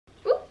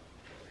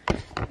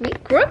me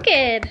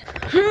crooked.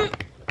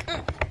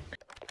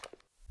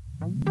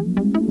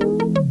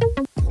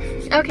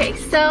 Okay,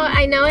 so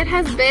I know it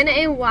has been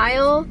a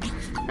while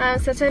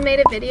since I made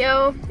a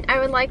video. I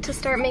would like to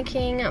start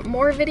making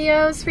more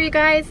videos for you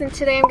guys, and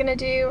today I'm gonna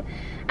do,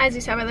 as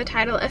you saw by the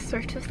title, a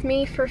thrift with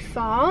me for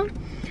fall.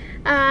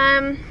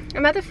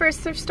 I'm at the first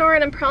thrift store,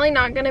 and I'm probably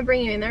not gonna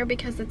bring you in there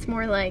because it's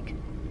more like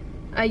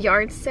a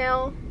yard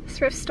sale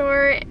thrift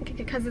store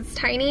because it's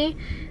tiny.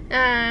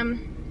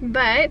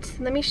 But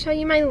let me show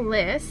you my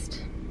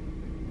list.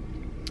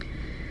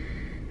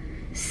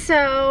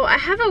 So I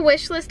have a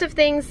wish list of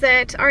things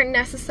that aren't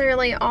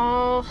necessarily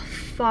all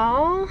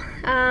fall,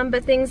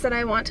 but things that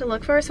I want to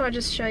look for, so I'll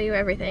just show you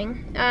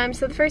everything.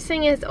 So the first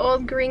thing is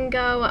Old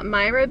Gringo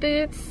Myra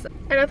boots.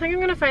 I don't think I'm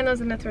gonna find those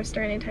in the thrift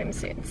store anytime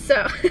soon.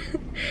 So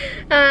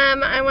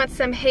I want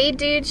some Hey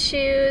Dude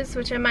shoes,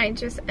 which I might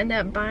just end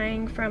up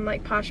buying from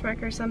like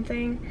Poshmark or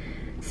something.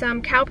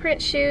 Some cow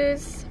print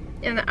shoes.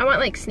 And I want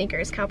like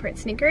sneakers, cow print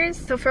sneakers.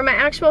 So for my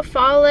actual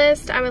fall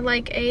list, I would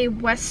like a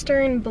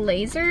Western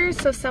blazer.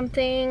 So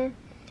something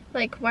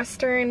like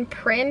Western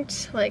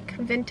print, like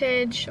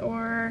vintage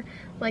or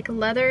like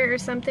leather or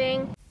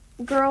something.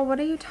 Girl, what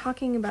are you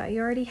talking about? You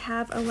already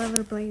have a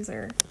leather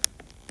blazer.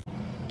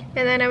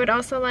 And then I would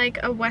also like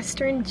a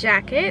Western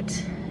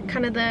jacket,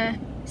 kind of the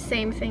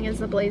same thing as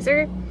the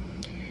blazer.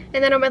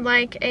 And then I would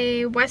like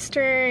a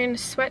Western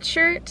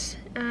sweatshirt,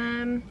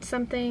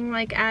 something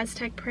like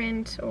Aztec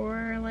print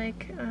or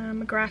like a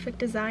graphic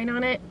design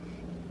on it.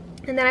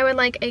 And then I would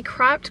like a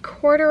cropped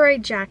corduroy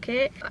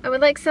jacket. I would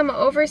like some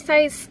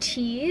oversized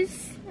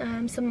tees,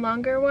 some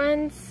longer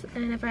ones,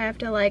 and if I have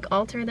to like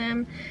alter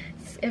them,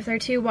 if they're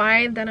too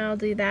wide, then I'll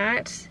do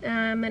that.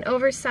 An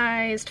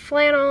oversized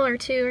flannel or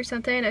two or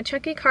something, a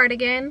chunky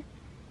cardigan,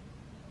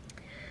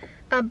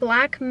 a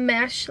black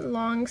mesh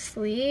long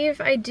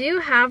sleeve. I do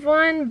have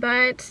one,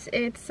 but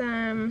it's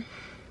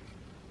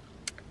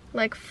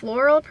like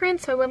floral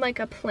print, so I would like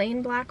a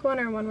plain black one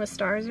or one with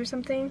stars or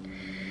something.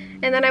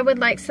 And then I would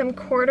like some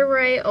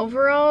corduroy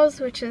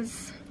overalls, which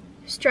is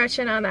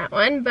stretching on that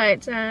one,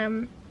 but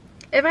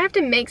if I have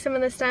to make some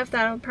of this stuff,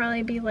 that'll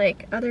probably be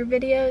like other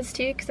videos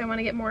too, because I want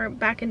to get more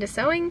back into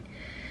sewing.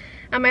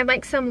 I'd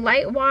like some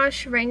light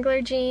wash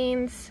Wrangler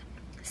jeans,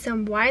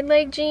 some wide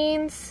leg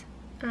jeans,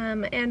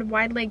 and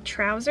wide leg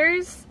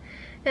trousers,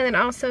 and then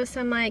also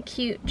some like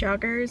cute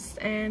joggers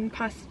and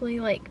possibly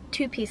like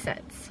two-piece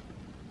sets.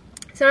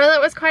 So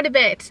that was quite a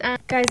bit.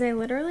 Guys, I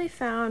literally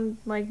found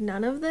like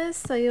none of this,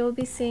 so you'll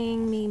be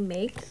seeing me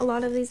make a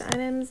lot of these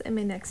items in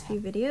my next few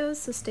videos,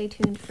 so stay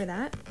tuned for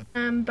that.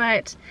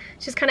 But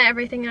it's just kind of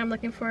everything I'm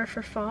looking for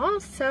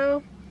fall,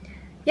 so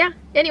yeah.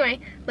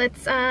 Anyway,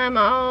 let's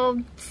I'll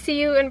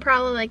see you in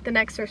probably like the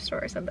next thrift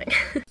store or something.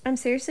 I'm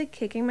seriously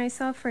kicking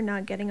myself for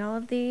not getting all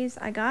of these.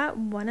 I got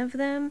one of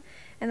them,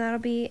 and that'll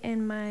be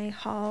in my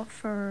haul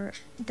for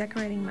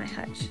decorating my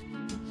hutch.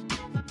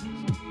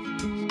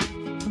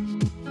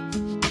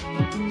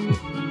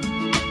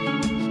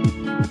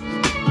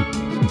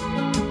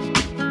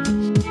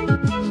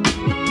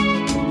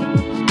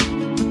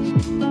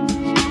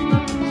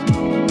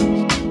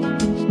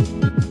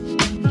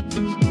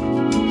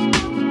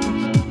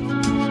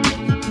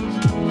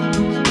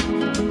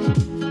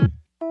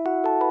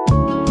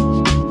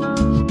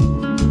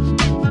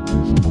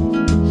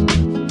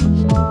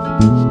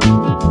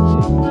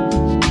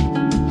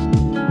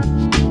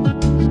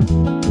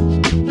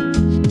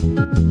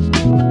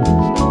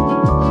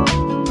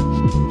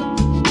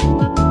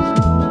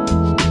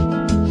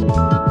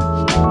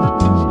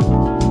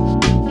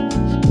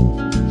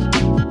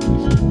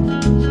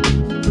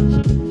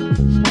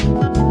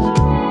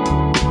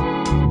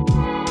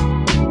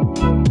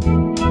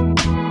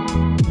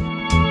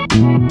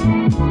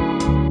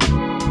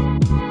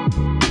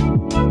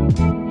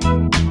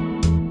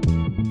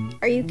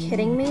 Are you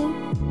kidding me?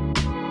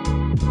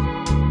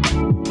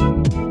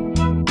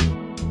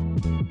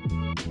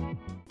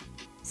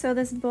 So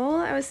this bowl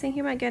I was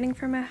thinking about getting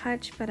for my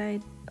hutch, but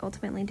I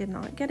ultimately did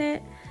not get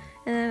it.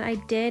 And then I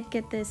did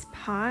get this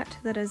pot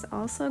that is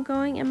also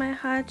going in my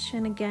hutch,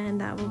 and again,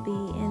 that will be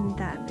in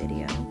that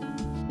video.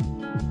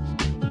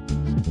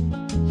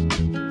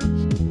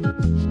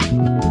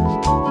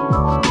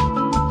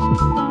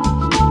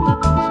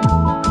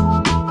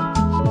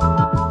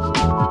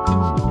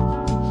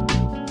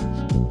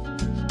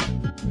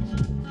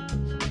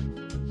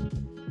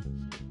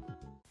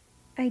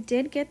 I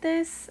did get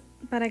this,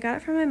 but I got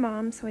it from my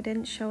mom, so I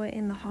didn't show it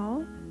in the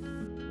haul.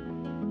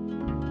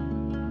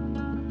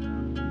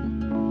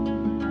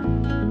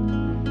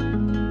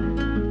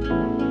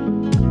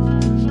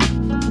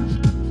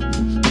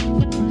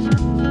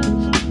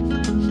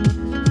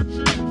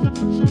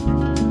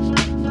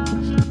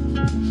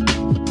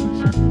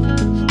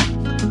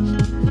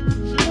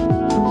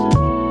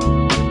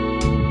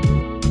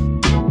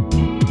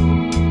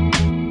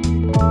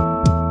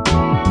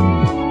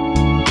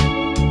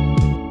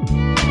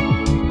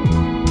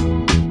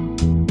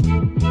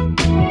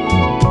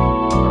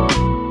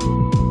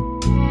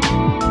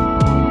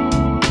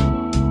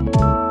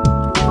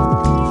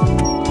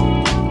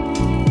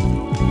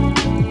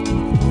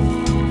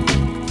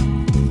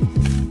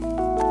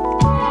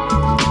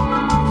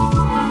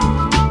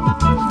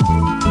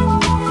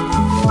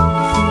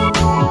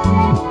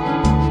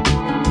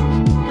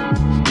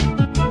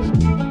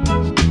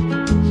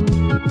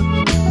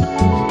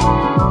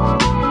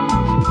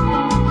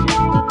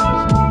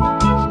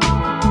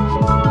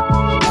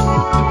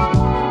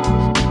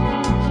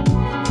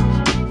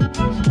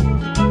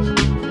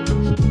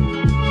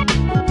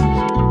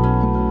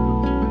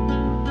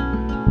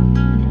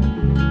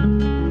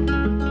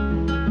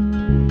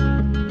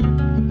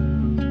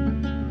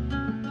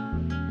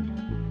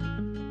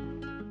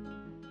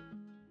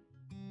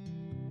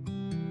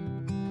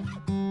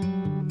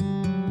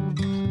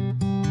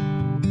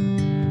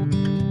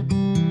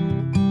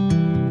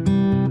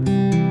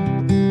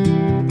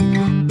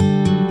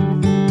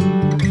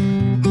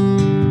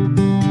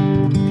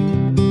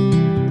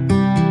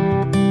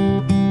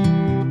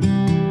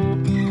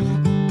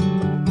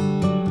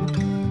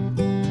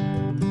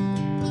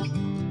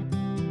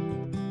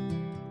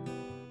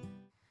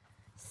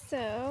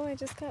 So I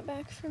just got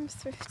back from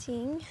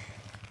thrifting,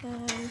 but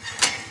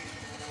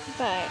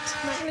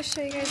I'm not going to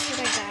show you guys what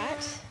I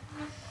got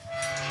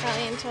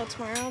probably until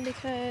tomorrow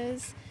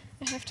because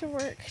I have to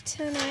work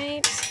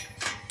tonight,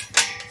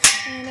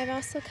 and I've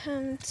also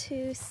come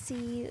to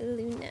see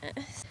Luna.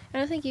 I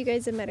don't think you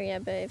guys have met her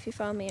yet, but if you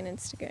follow me on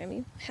Instagram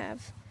you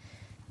have.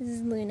 This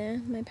is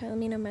Luna, my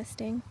Palomino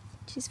Mustang.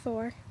 She's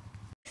 4.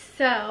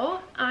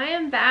 So I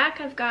am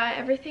back. I've got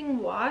everything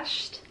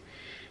washed,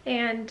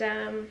 and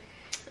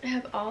I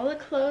have all the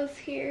clothes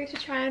here to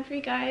try on for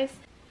you guys.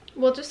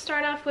 We'll just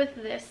start off with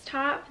this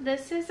top.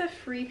 This is a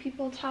Free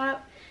People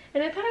top,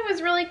 and I thought it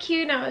was really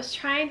cute, and I was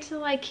trying to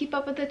like keep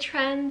up with the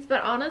trends,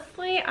 but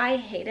honestly I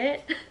hate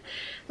it.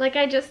 Like,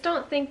 I just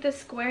don't think the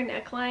square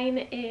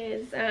neckline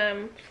is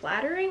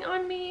flattering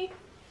on me.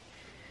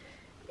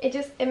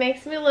 It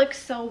makes me look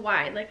so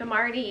wide. Like, I'm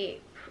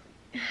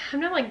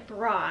not like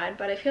broad,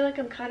 but I feel like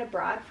I'm kind of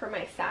broad for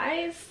my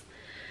size.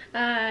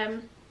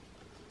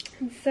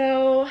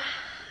 So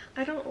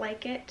I don't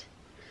like it.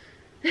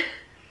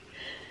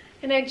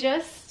 And I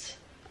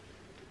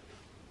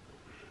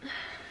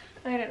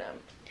don't know.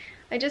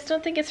 I just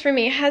don't think it's for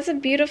me. It has a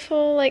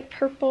beautiful like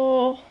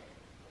purple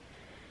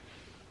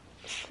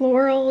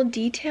floral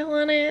detail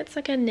on it. It's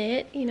like a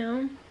knit, you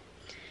know.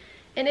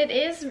 And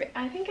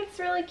I think it's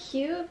really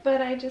cute,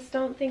 but I just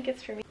don't think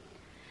it's for me.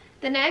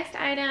 The next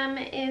item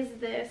is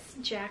this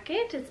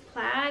jacket. It's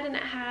plaid and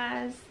it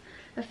has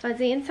a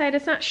fuzzy inside.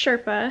 It's not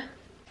Sherpa.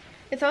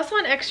 It's also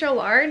an extra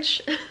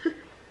large.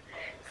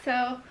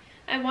 So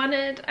I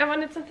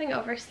wanted something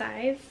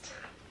oversized.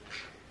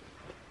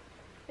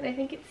 And I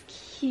think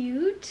it's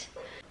cute.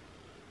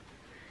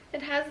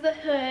 It has the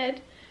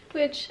hood,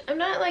 which I'm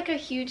not like a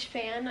huge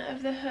fan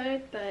of the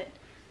hood, but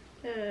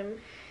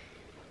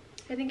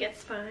I think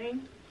it's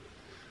fine.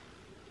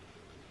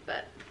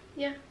 But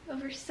yeah,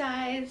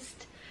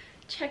 oversized,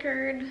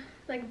 checkered,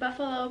 like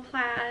buffalo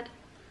plaid.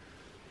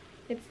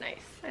 It's nice.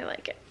 I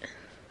like it.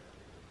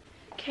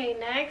 Okay,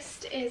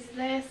 next is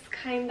this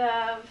kind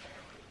of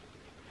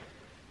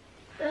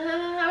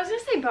I was gonna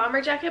say bomber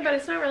jacket, but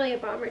it's not really a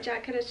bomber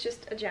jacket, it's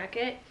just a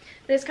jacket.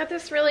 And it's got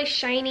this really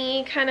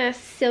shiny, kind of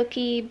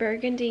silky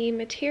burgundy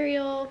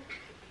material.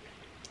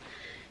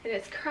 And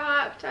it's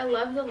cropped. I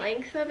love the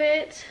length of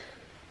it.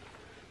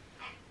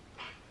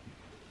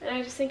 And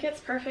I just think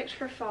it's perfect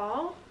for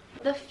fall.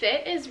 The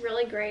fit is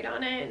really great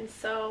on it, and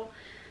so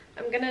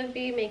I'm gonna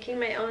be making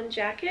my own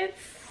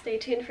jackets. Stay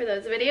tuned for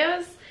those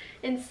videos.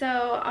 And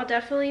so I'll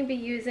definitely be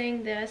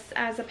using this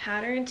as a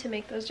pattern to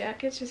make those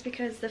jackets just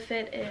because the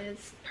fit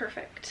is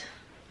perfect.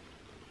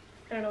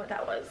 I don't know what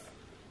that was.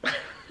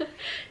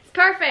 It's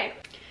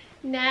perfect.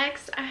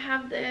 Next, I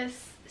have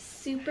this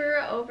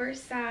super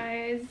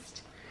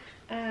oversized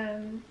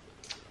houndstooth.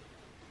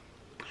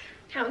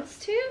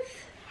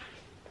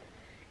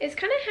 It's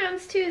kind of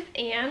houndstooth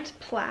and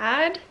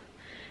plaid,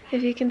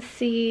 if you can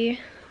see.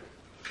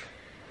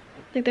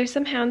 Like, there's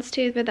some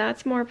houndstooth, but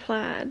that's more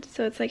plaid.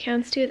 So it's like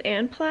houndstooth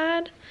and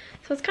plaid.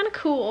 So it's kind of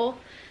cool,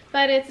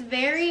 but it's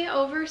very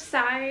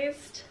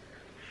oversized,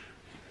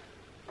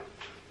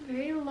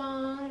 very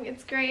long.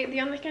 It's great.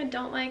 The only thing I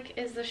don't like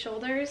is the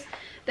shoulders.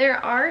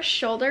 There are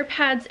shoulder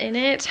pads in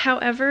it.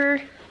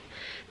 However,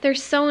 they're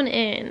sewn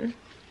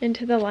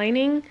into the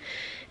lining.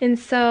 And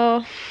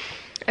so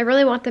I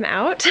really want them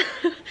out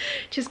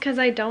just because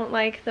I don't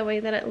like the way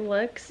that it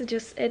looks.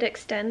 It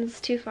extends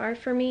too far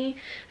for me.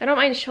 I don't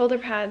mind shoulder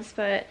pads,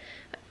 but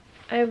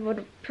I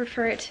would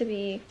prefer it to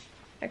be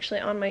actually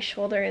on my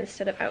shoulder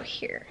instead of out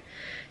here.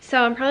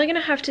 So I'm probably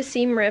gonna have to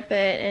seam rip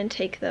it and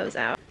take those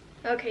out.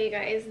 Okay, you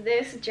guys,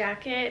 this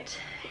jacket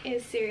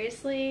is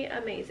seriously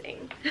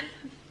amazing.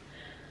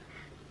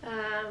 Just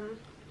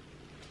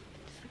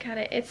look at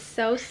it. It's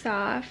so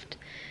soft.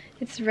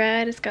 It's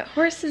red, it's got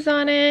horses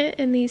on it,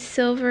 and these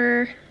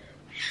silver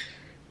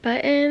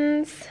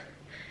buttons.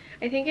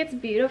 I think it's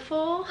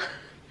beautiful.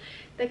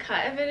 The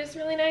cut of it is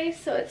really nice,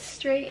 so it's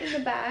straight in the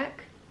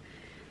back.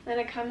 Then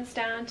it comes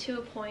down to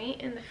a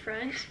point in the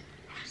front.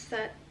 Just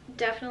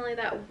definitely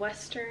that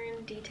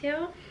western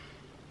detail.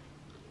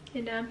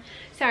 And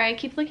sorry, I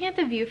keep looking at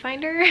the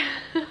viewfinder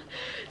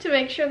to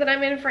make sure that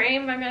I'm in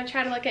frame. I'm gonna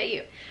try to look at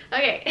you.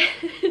 Okay,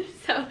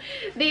 so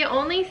the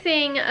only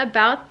thing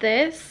about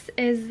this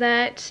is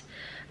that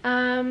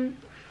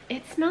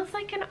it smells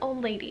like an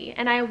old lady,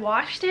 and I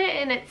washed it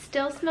and it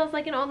still smells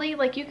like an old lady.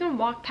 Like, you can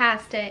walk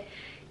past it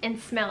and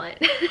smell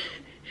it.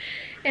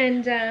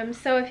 And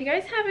so if you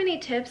guys have any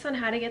tips on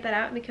how to get that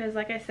out, because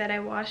like I said, I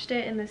washed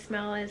it and the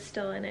smell is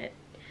still in it,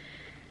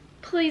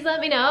 please let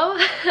me know.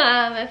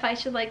 If I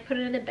should like put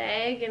it in a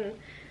bag and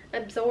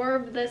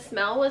absorb the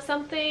smell with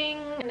something.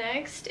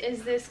 Next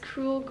is this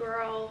Cruel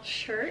Girl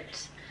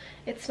shirt.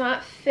 It's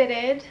not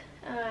fitted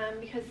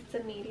because it's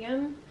a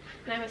medium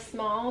and I'm a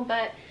small,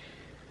 but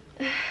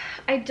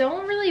I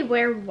don't really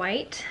wear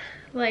white.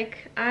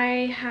 Like,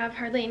 I have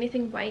hardly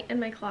anything white in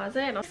my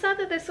closet, and I thought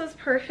that this was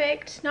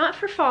perfect. Not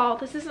for fall.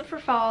 This isn't for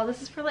fall.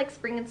 This is for like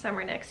spring and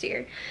summer next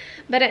year.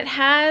 But it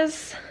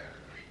has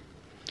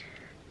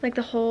like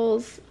the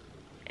holes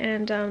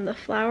and the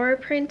flower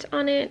print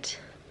on it.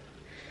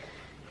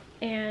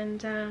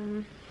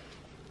 and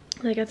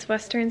like it's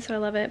Western, so I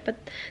love it.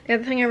 But the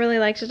other thing I really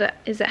liked is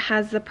it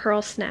has the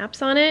pearl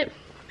snaps on it.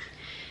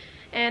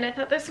 And I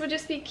thought this would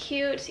just be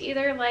cute,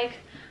 either like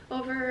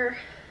over,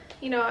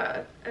 you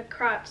know, a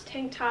cropped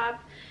tank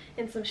top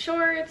and some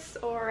shorts,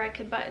 or I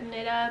could button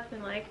it up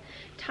and like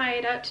tie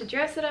it up to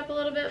dress it up a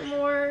little bit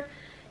more.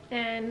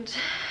 And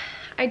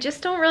I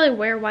just don't really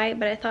wear white,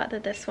 but I thought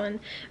that this one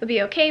would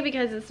be okay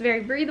because it's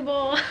very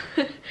breathable. So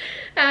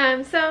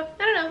I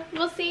don't know,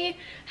 we'll see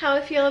how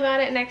I feel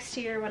about it next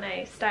year when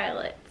I style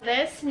it.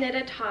 This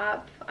knitted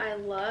top I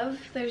love.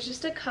 There's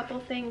just a couple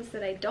things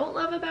that I don't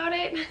love about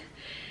it.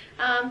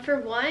 For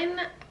one,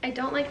 I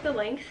don't like the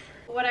length.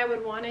 What I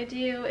would want to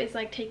do is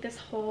like take this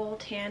whole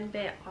tan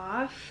bit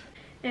off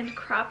and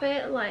crop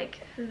it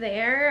like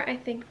there. I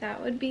think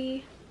that would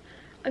be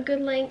a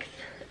good length,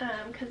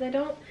 because I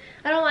don't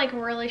like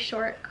really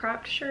short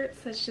cropped shirts.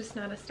 That's just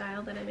not a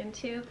style that I'm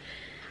into.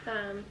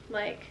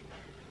 Like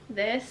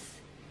this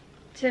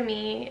to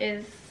me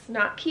is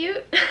not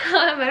cute.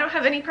 I don't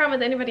have any problem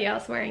with anybody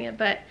else wearing it,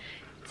 but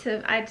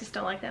I just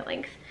don't like that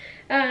length.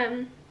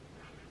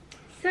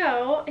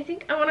 So I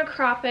think I want to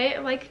crop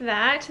it like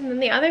that. And then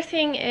the other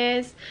thing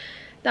is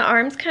the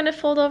arms kind of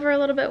fold over a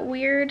little bit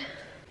weird.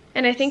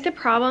 And I think the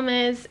problem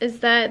is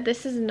that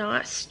this is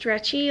not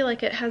stretchy.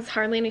 Like, it has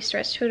hardly any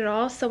stretch to it at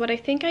all. So what I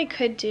think I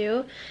could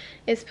do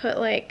is put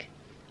like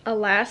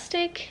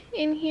elastic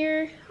in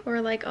here, or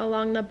like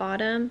along the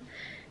bottom.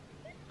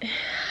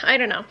 I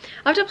don't know.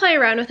 I'll have to play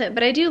around with it,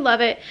 but I do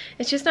love it.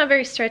 It's just not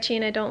very stretchy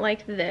and I don't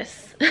like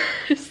this.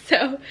 So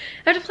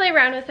I have to play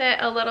around with it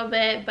a little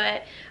bit,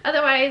 but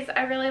otherwise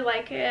I really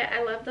like it.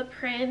 I love the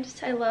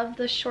print. I love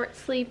the short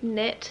sleeve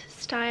knit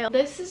style.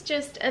 This is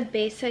just a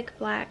basic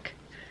black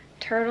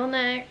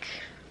turtleneck.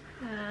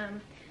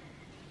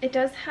 It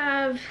does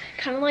have,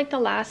 kind of like the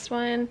last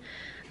one,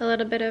 a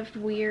little bit of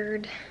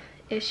weird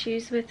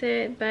issues with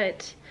it,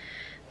 but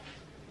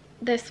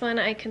this one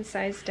I can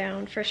size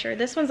down for sure.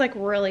 This one's like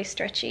really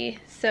stretchy,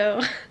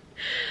 so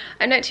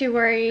I'm not too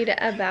worried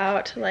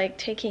about like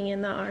taking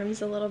in the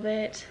arms a little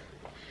bit.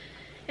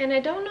 And I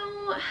don't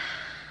know,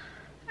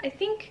 I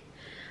think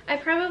I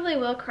probably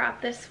will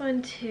crop this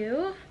one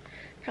too,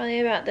 probably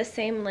about the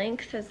same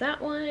length as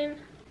that one.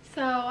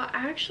 So I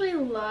actually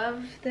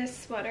love this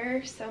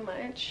sweater so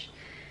much.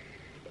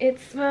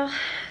 It's, well,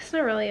 it's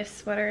not really a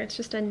sweater, it's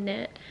just a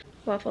knit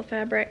waffle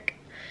fabric.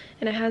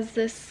 And it has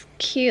this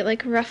cute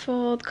like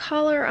ruffled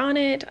collar on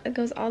it. It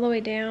goes all the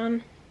way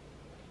down.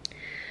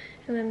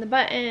 And then the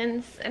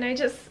buttons. And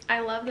I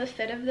love the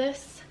fit of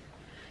this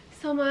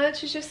so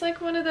much. It's just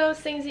like one of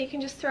those things that you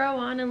can just throw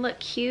on and look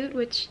cute,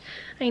 which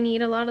I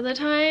need a lot of the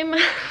time.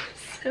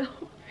 So,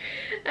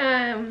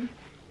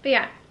 but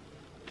yeah,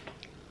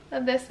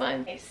 love this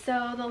one. Okay,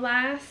 so the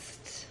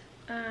last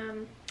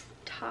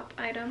top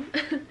item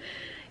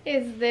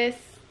is this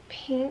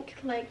pink,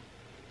 like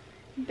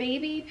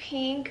baby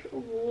pink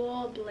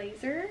wool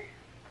blazer,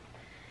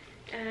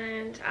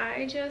 and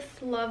I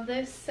just love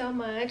this so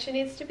much. It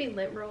needs to be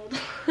lint rolled.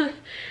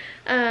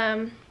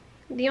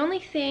 The only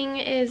thing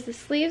is the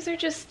sleeves are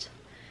just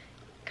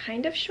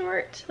kind of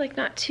short, like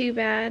not too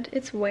bad.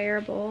 It's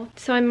wearable,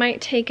 so I might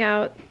take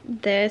out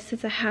this.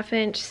 It's a 1/2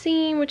 inch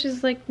seam, which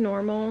is like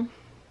normal,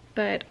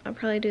 but I'll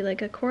probably do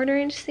like a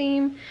 1/4 inch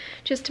seam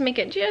just to make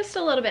it just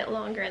a little bit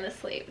longer in the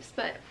sleeves.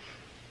 But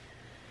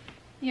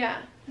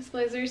yeah, this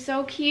blazer is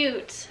so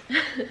cute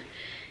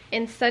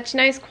and such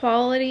nice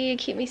quality. It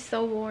keeps me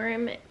so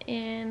warm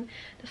in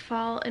the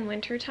fall and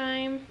winter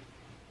time.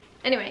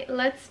 Anyway,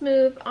 let's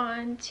move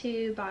on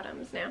to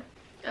bottoms now.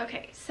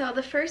 Okay, so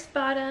the first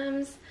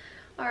bottoms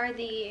are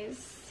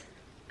these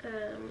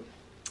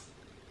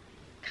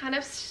kind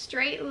of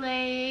straight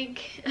leg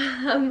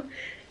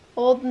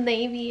Old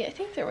Navy. I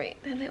think they're, wait,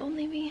 are they Old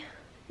Navy?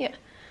 Yeah,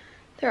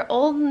 they're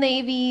Old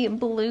Navy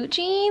blue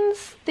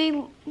jeans.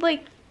 They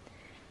like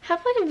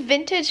have like a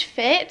vintage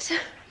fit.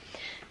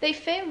 They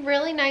fit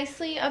really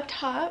nicely up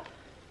top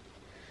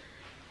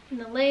and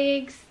the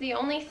legs. The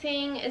only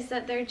thing is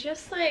that they're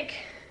just like,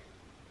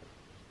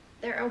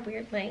 they're a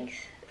weird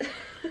length.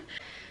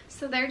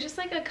 So they're just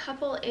like a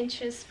couple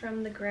inches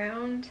from the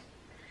ground,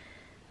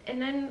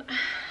 and then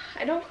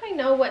I don't quite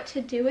know what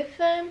to do with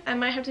them. I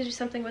might have to do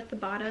something with the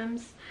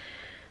bottoms,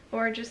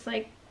 or just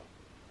like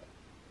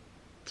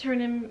turn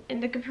them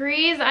into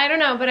capris. I don't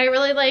know, but I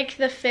really like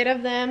the fit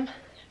of them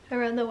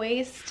around the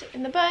waist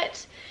and the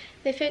butt.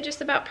 They fit just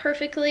about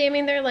perfectly. I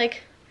mean, they're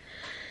like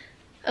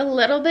a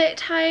little bit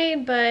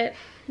tight, but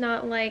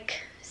not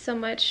like so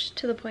much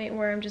to the point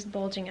where I'm just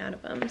bulging out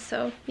of them.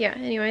 So yeah,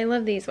 anyway, I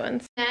love these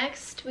ones.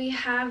 Next we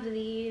have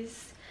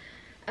these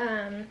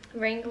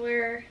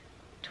Wrangler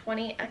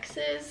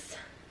 20X's.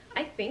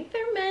 I think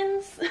they're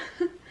men's.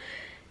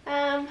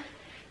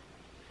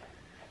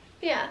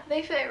 Yeah,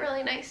 they fit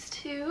really nice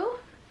too,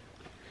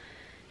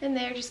 and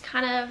they're just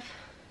kind of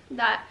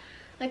that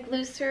like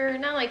looser,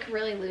 not like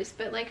really loose,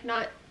 but like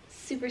not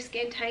super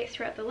skin tight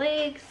throughout the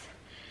legs,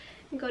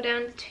 and go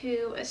down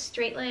to a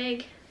straight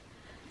leg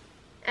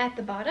at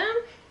the bottom.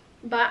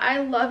 But I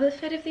love the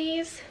fit of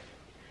these.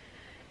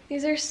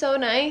 These are so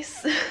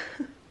nice.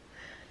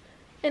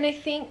 And I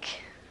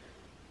think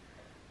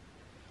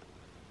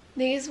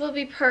these will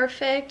be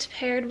perfect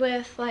paired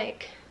with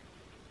like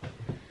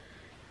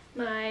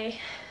my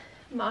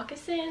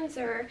moccasins,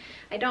 or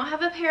I don't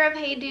have a pair of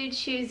Hey Dude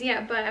shoes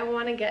yet, but I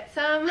want to get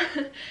some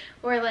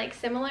or like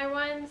similar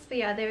ones. But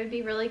yeah, they would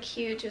be really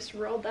cute just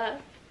rolled up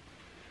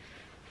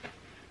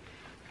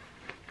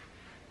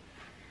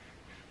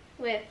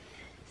with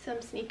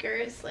some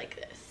sneakers like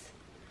this.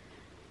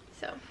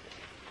 So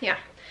yeah,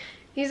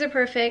 these are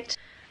perfect.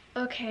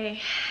 Okay,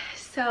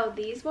 so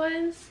these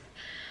ones,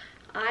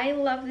 I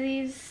love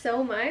these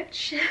so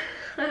much.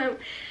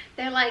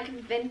 They're like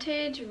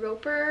vintage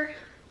roper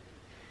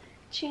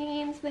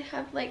jeans. They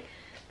have like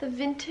the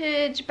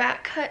vintage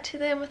back cut to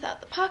them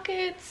without the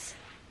pockets.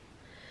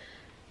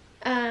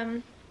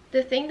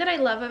 The thing that I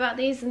love about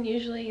these, and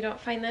usually you don't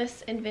find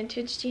this in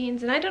vintage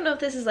jeans, and I don't know if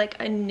this is like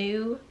a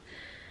new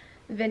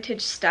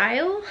vintage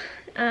style,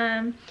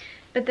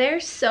 but they're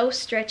so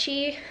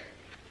stretchy.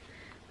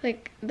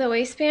 Like the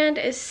waistband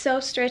is so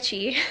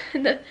stretchy.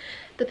 The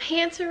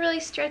pants are really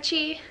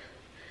stretchy.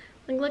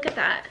 Like look at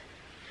that.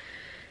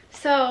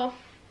 So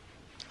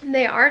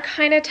they are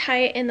kind of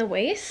tight in the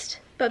waist,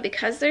 but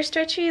because they're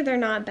stretchy, they're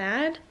not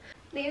bad.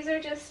 These are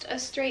just a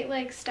straight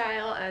leg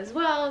style as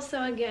well,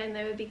 so again,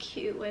 they would be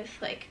cute with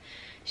like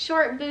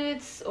short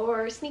boots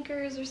or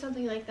sneakers or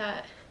something like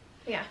that.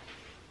 Yeah.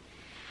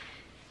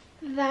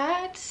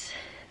 That's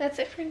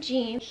it for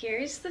jeans.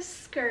 Here's the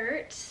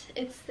skirt.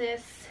 It's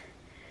this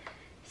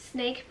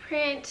snake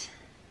print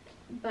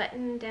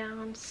button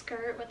down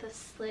skirt with a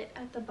slit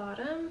at the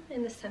bottom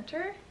in the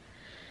center.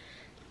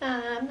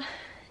 And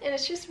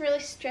it's just really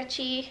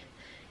stretchy.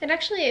 It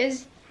actually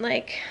is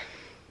like,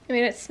 I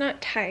mean, it's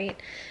not tight,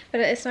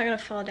 but it's not gonna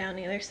fall down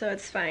either, so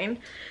it's fine.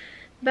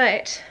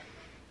 But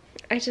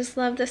I just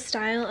love the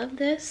style of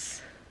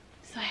this,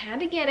 so I had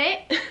to get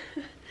it.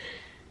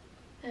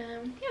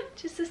 Yeah,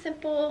 just a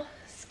simple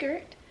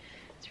skirt.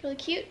 It's really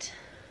cute.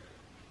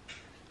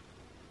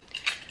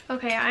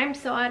 Okay, I'm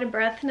so out of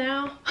breath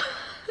now.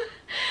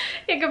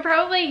 You could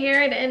probably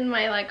hear it in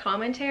my like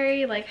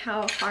commentary, like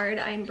how hard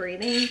I'm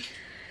breathing.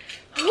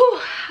 Whew.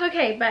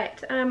 Okay,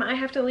 but I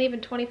have to leave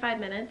in 25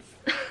 minutes.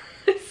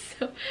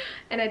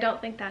 And I don't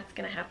think that's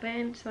gonna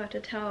happen, so I have to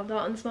tell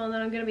Dalton Small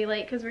that I'm gonna be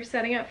late because we're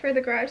setting up for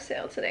the garage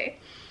sale today.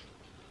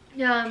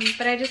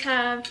 But I just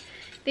have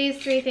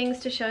these 3 things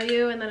to show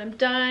you and then I'm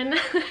done.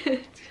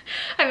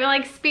 I'm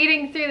like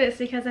speeding through this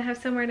because I have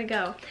somewhere to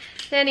go.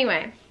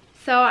 Anyway,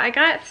 so I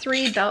got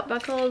 3 belt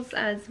buckles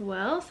as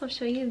well, so I'll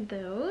show you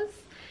those.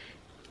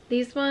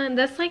 This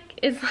like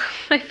is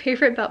my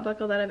favorite belt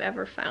buckle that I've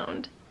ever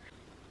found.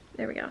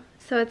 There we go.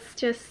 So it's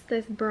just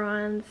this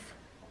bronze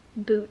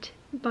boot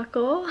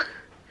buckle.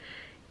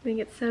 I think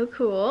it's so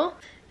cool.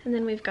 And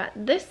then we've got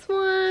this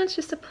one. It's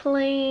just a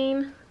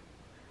plain,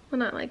 well,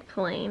 not like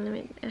plain, I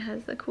mean it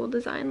has a cool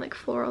design, like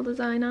floral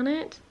design on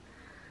it.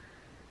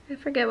 I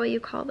forget what you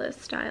call this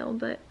style,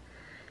 but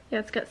yeah,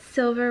 it's got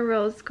silver,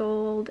 rose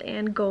gold,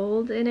 and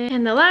gold in it.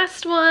 And the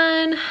last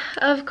one,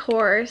 of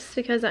course,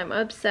 because I'm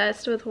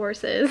obsessed with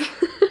horses,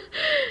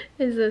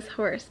 is this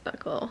horse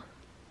buckle.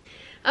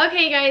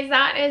 Okay guys,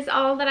 that is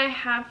all that I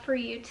have for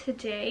you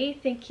today.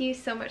 Thank you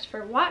so much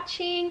for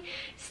watching.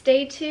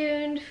 Stay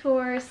tuned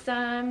for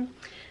some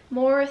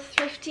more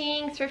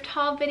thrifting, thrift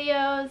haul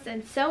videos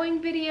and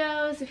sewing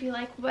videos. If you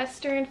like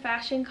Western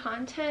fashion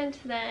content,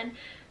 then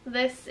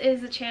this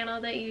is a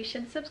channel that you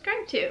should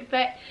subscribe to.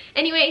 But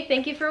anyway,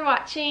 thank you for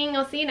watching.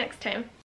 I'll see you next time.